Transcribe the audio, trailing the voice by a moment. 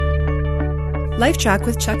LifeTrac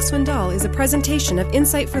with Chuck Swindoll is a presentation of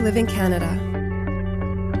Insight for Living Canada.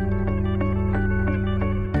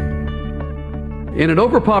 In an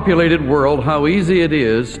overpopulated world, how easy it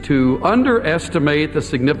is to underestimate the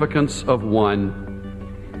significance of one.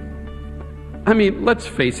 I mean, let's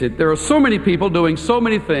face it, there are so many people doing so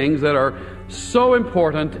many things that are so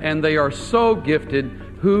important and they are so gifted.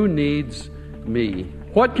 Who needs me?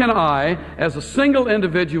 What can I, as a single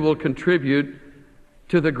individual, contribute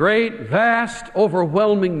to the great, vast,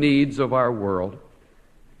 overwhelming needs of our world?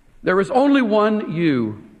 There is only one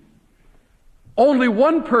you. Only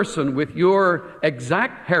one person with your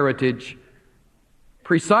exact heritage,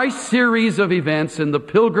 precise series of events in the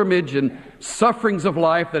pilgrimage and sufferings of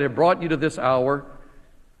life that have brought you to this hour.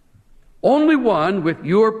 Only one with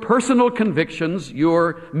your personal convictions,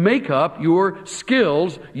 your makeup, your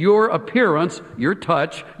skills, your appearance, your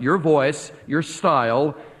touch, your voice, your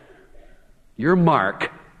style, your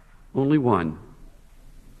mark. Only one.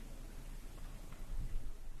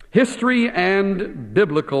 History and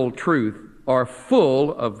biblical truth are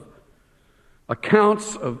full of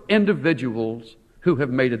accounts of individuals who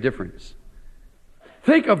have made a difference.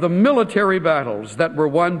 Think of the military battles that were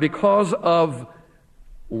won because of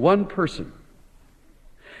one person.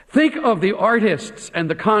 Think of the artists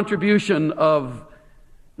and the contribution of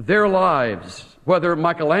their lives, whether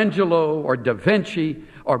Michelangelo or Da Vinci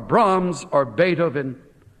or Brahms or Beethoven.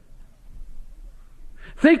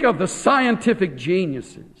 Think of the scientific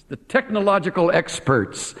geniuses, the technological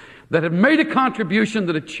experts that have made a contribution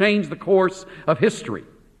that have changed the course of history.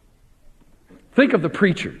 Think of the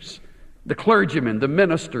preachers, the clergymen, the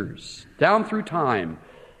ministers, down through time,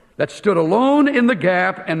 that stood alone in the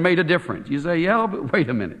gap and made a difference. You say, yeah, but wait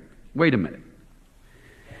a minute.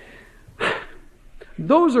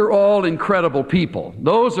 Those are all incredible people.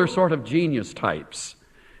 Those are sort of genius types.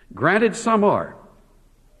 Granted, some are.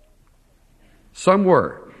 Some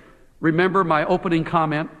were. Remember my opening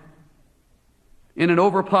comment? In an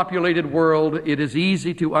overpopulated world, it is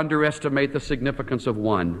easy to underestimate the significance of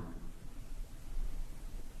one.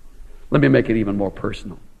 Let me make it even more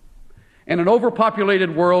personal. In an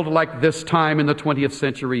overpopulated world like this time in the 20th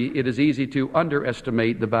century, it is easy to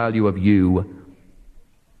underestimate the value of you,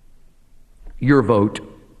 your vote,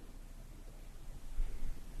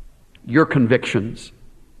 your convictions,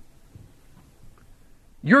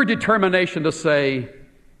 your determination to say,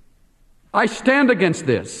 I stand against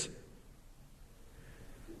this.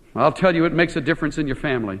 I'll tell you, it makes a difference in your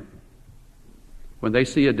family when they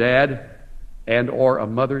see a dad and or a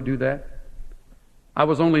mother do that. I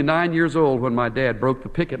was only 9 years old when my dad broke the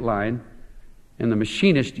picket line in the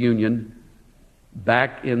machinist union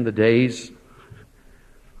back in the days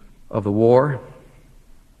of the war,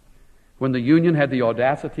 when the union had the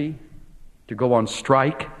audacity to go on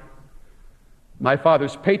strike. My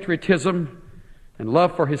father's patriotism and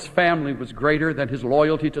love for his family was greater than his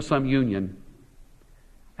loyalty to some union.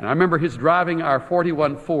 And I remember his driving our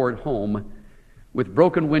 41 Ford home with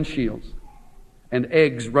broken windshields and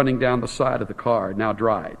eggs running down the side of the car, now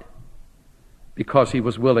dried, because he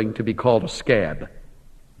was willing to be called a scab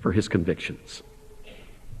for his convictions.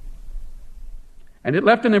 And it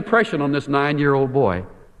left an impression on this 9-year-old boy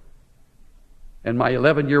and my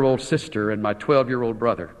 11-year-old sister and my 12-year-old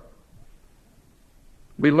brother.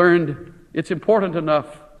 We learned it's important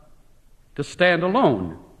enough to stand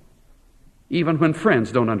alone, even when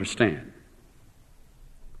friends don't understand,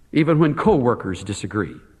 even when co-workers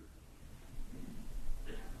disagree.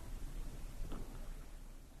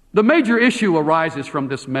 The major issue arises from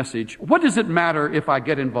this message. What does it matter if I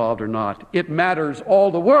get involved or not? It matters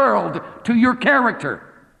all the world to your character.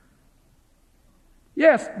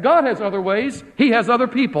 Yes, God has other ways. He has other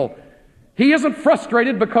people. He isn't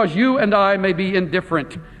frustrated because you and I may be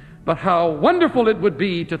indifferent. But how wonderful it would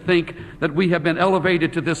be to think that we have been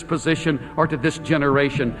elevated to this position or to this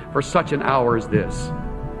generation for such an hour as this.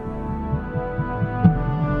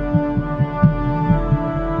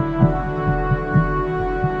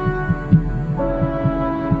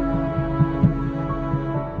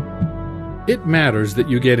 It matters that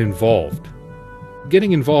you get involved.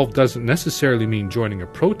 Getting involved doesn't necessarily mean joining a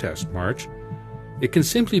protest march. It can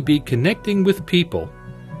simply be connecting with people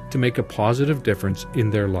to make a positive difference in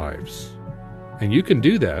their lives. And you can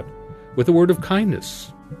do that with a word of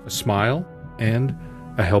kindness, a smile, and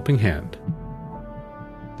a helping hand.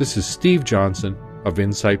 This is Steve Johnson of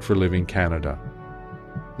Insight for Living Canada.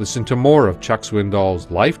 Listen to more of Chuck Swindoll's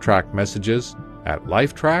LifeTrac messages at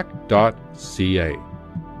lifetrac.ca.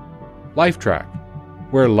 LifeTrac,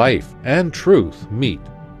 where life and truth meet.